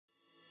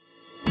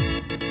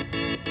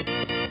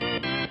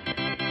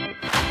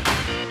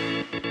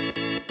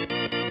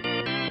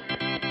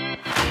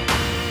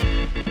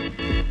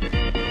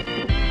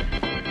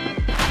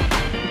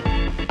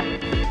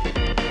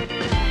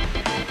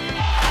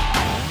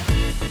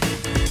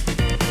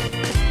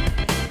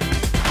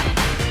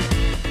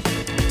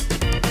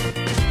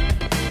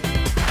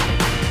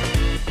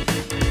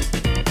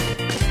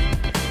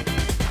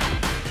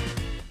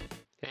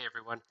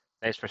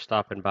for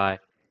stopping by.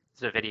 This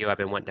is a video I've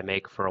been wanting to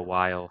make for a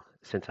while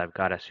since I've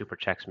got a Super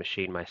Chexx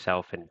machine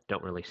myself and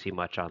don't really see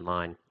much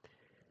online.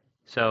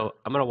 So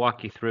I'm going to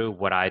walk you through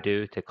what I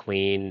do to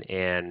clean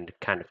and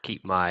kind of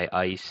keep my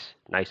ice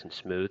nice and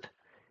smooth,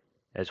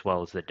 as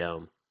well as the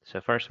dome. So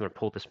first I'm going to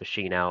pull this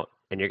machine out,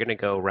 and you're going to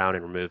go around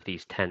and remove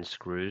these 10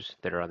 screws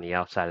that are on the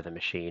outside of the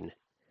machine.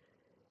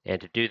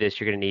 And to do this,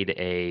 you're going to need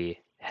a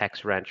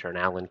hex wrench or an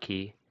Allen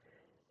key.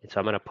 And so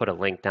I'm going to put a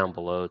link down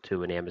below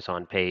to an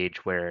Amazon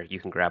page where you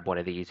can grab one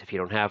of these. If you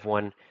don't have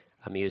one,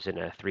 I'm using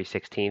a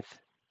 3/16,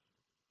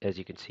 as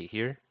you can see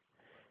here.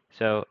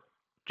 So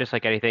just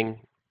like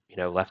anything,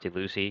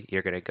 lefty-loosey,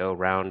 you're going to go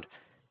around,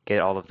 get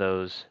all of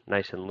those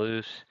nice and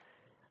loose.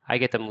 I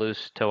get them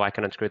loose till I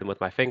can unscrew them with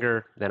my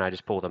finger. Then I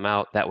just pull them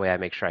out. That way I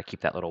make sure I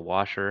keep that little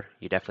washer.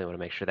 You definitely want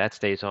to make sure that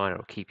stays on.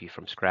 It'll keep you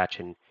from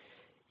scratching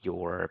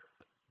your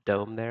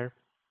dome there.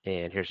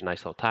 And here's a nice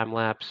little time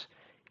lapse.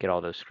 Get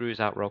all those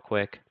screws out real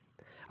quick.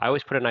 I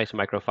always put a nice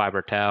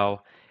microfiber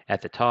towel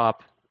at the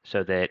top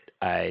so that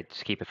I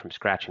just keep it from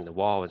scratching the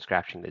wall and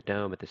scratching the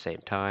dome at the same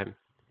time.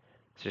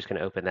 So just going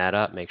to open that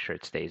up, make sure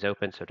it stays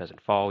open so it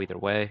doesn't fall either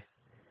way.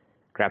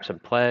 Grab some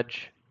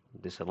pledge.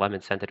 This is a lemon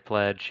scented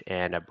pledge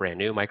and a brand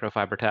new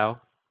microfiber towel.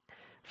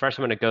 First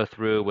I'm going to go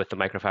through with the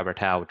microfiber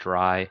towel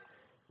dry.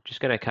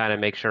 Just going to kind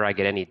of make sure I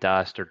get any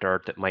dust or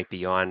dirt that might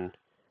be on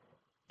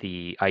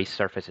the ice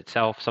surface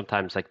itself.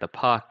 Sometimes like the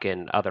puck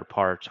and other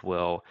parts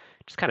will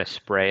just kind of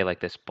spray like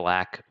this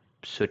black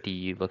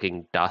sooty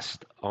looking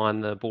dust on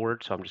the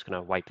board. So I'm just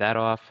going to wipe that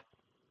off,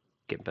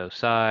 get both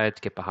sides,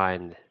 get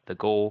behind the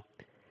goal.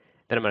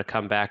 Then I'm going to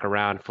come back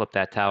around, flip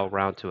that towel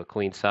around to a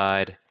clean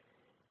side,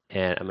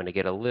 and I'm going to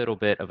get a little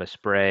bit of a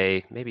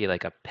spray, maybe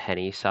like a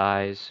penny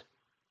size.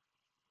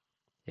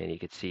 And you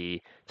can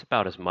see it's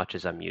about as much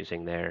as I'm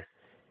using there.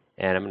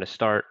 And I'm going to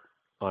start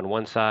on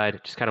one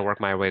side, just kind of work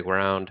my way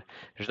around.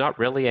 There's not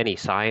really any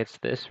science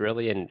to this,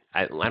 really, and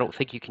I don't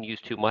think you can use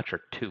too much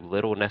or too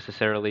little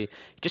necessarily.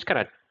 You just kind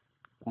of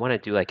want to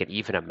do like an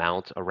even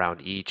amount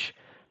around each.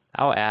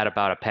 I'll add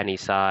about a penny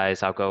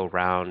size. I'll go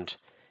around.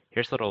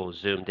 Here's a little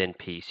zoomed in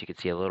piece. You can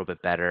see a little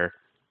bit better.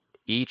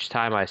 Each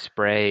time I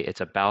spray, it's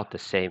about the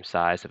same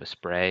size of a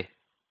spray.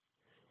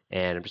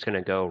 And I'm just going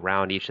to go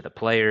around each of the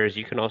players.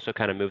 You can also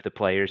kind of move the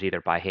players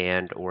either by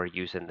hand or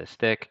using the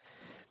stick.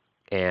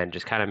 And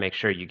just kind of make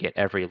sure you get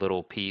every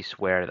little piece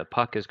where the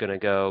puck is going to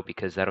go,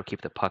 because that'll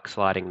keep the puck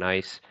sliding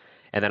nice.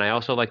 And then I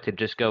also like to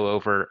just go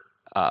over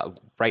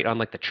right on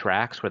like the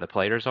tracks where the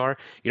players are.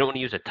 You don't want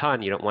to use a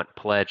ton. You don't want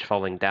pledge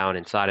falling down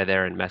inside of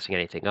there and messing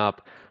anything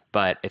up.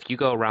 But if you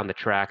go around the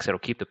tracks, it'll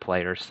keep the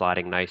players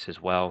sliding nice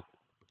as well.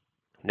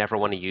 Never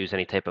want to use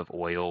any type of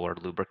oil or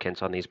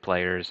lubricants on these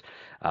players.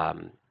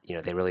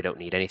 They really don't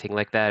need anything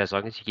like that. As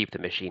long as you keep the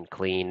machine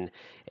clean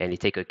and you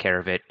take good care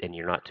of it and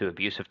you're not too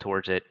abusive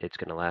towards it, it's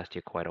going to last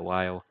you quite a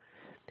while.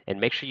 And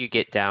make sure you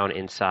get down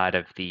inside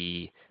of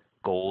the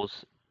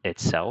goals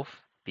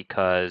itself,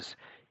 because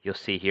you'll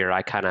see here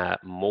I kind of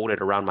mold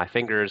it around my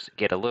fingers,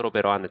 get a little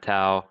bit on the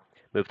towel,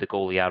 move the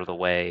goalie out of the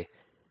way,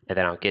 and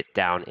then I'll get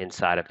down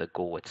inside of the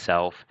goal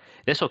itself.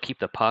 This will keep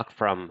the puck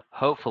from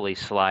hopefully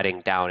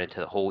sliding down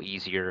into the hole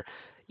easier.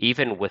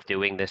 Even with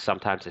doing this,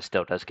 sometimes it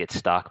still does get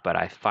stuck, but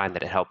I find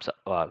that it helps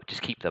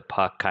just keep the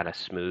puck kind of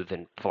smooth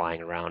and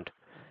flying around.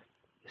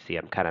 See,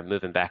 I'm kind of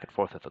moving back and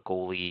forth with the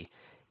goalie,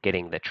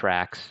 getting the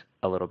tracks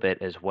a little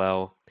bit as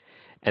well.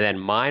 And then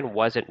mine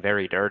wasn't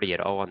very dirty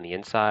at all on the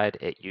inside.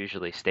 It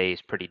usually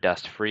stays pretty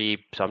dust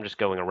free. So I'm just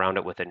going around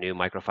it with a new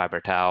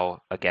microfiber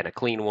towel. Again, a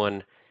clean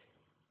one,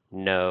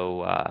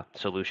 no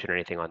solution or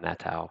anything on that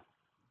towel.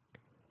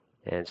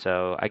 And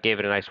so I gave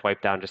it a nice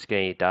wipe down, just to get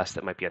any dust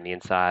that might be on the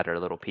inside or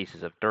little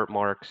pieces of dirt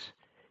marks.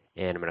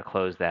 And I'm going to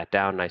close that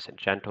down nice and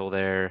gentle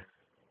there.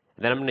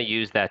 And then I'm going to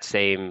use that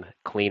same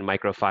clean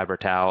microfiber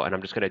towel, and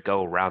I'm just going to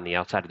go around the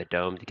outside of the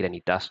dome to get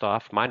any dust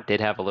off. Mine did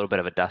have a little bit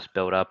of a dust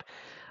buildup.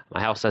 My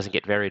house doesn't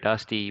get very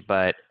dusty,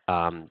 but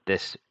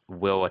this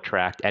will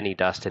attract any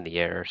dust in the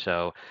air.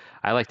 So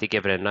I like to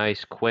give it a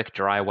nice quick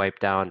dry wipe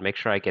down, make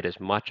sure I get as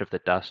much of the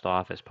dust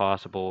off as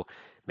possible,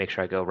 make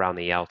sure I go around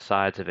the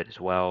outsides of it as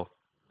well.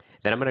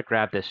 Then I'm going to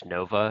grab this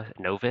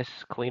NOVUS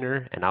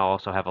cleaner, and I'll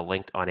also have a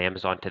link on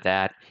Amazon to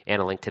that and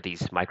a link to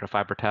these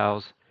microfiber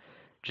towels.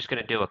 Just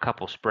going to do a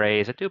couple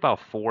sprays. I do about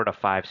 4 to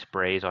 5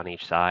 sprays on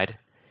each side.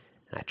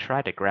 And I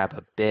tried to grab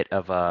a bit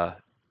of a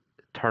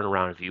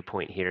turnaround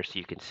viewpoint here so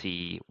you can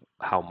see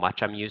how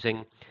much I'm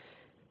using.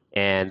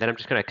 And then I'm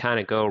just going to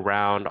kind of go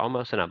around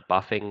almost in a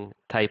buffing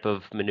type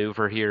of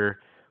maneuver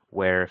here,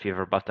 where if you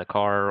ever buffed a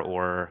car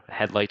or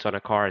headlights on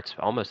a car, it's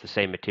almost the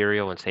same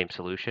material and same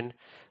solution.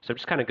 So I'm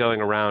just kind of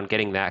going around,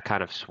 getting that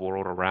kind of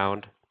swirled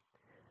around.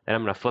 Then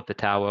I'm going to flip the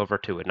towel over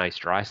to a nice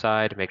dry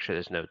side, make sure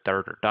there's no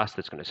dirt or dust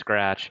that's going to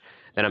scratch.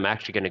 Then I'm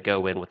actually going to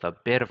go in with a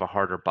bit of a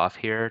harder buff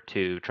here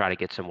to try to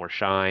get some more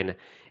shine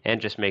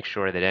and just make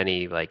sure that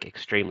any like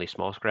extremely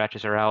small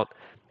scratches are out.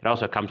 It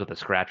also comes with a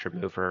scratch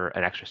remover,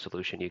 an extra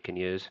solution you can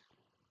use.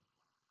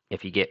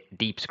 If you get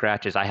deep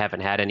scratches, I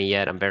haven't had any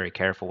yet. I'm very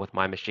careful with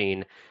my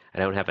machine. I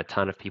don't have a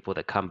ton of people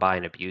that come by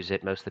and abuse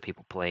it. Most of the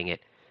people playing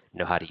it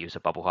know how to use a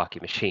bubble hockey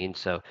machine.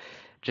 So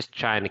just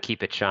trying to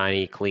keep it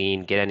shiny,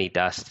 clean, get any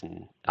dust,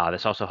 and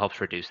this also helps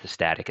reduce the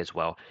static as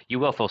well. You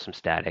will feel some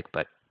static,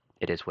 but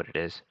it is what it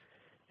is.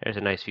 There's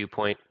a nice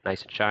viewpoint,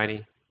 nice and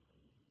shiny.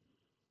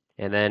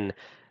 And then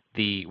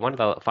one of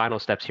the final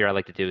steps here I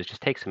like to do is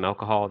just take some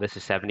alcohol. This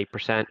is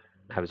 70%.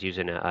 I was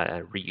using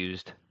a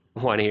reused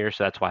one here,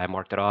 so that's why I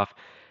marked it off.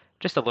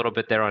 Just a little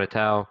bit there on a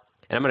towel.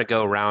 And I'm going to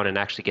go around and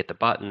actually get the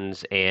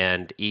buttons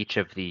and each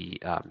of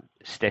the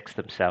sticks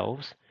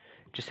themselves,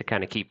 just to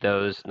kind of keep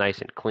those nice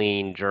and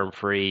clean,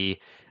 germ-free,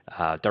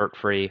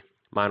 dirt-free.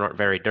 Mine aren't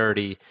very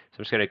dirty, so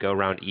I'm just going to go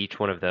around each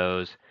one of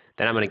those.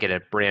 Then I'm going to get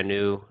a brand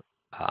new,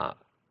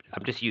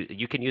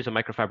 you can use a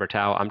microfiber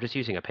towel. I'm just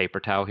using a paper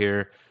towel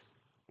here,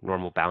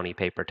 normal Bounty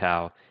paper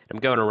towel. I'm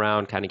going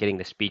around kind of getting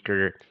the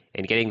speaker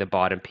and getting the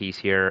bottom piece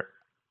here.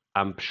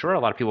 I'm sure a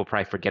lot of people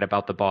probably forget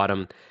about the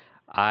bottom.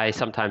 I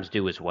sometimes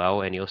do as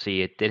well, and you'll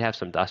see it did have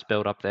some dust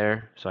build up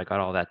there. So I got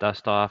all that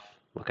dust off,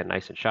 looking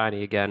nice and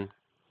shiny again.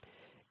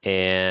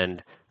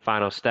 And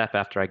final step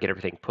after I get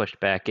everything pushed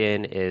back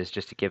in is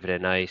just to give it a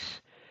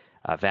nice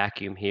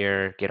vacuum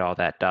here, get all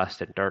that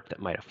dust and dirt that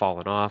might have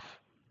fallen off.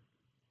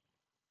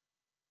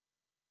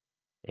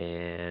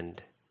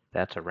 And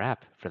that's a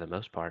wrap for the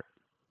most part.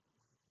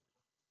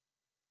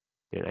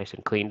 Get it nice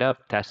and cleaned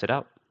up, test it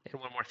out. And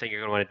one more thing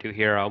you're going to want to do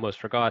here, I almost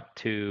forgot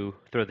to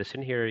throw this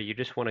in here. You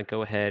just want to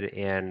go ahead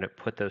and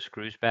put those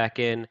screws back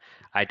in.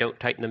 I don't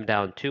tighten them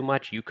down too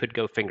much. You could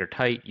go finger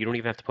tight. You don't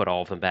even have to put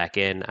all of them back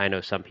in. I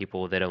know some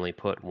people that only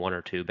put one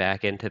or two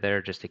back into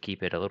there just to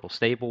keep it a little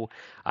stable.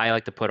 I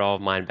like to put all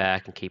of mine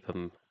back and keep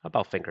them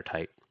about finger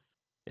tight.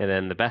 And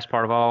then the best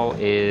part of all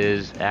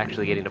is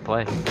actually getting to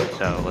play.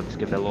 So let's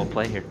give it a little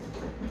play here.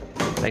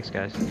 Thanks,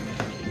 guys.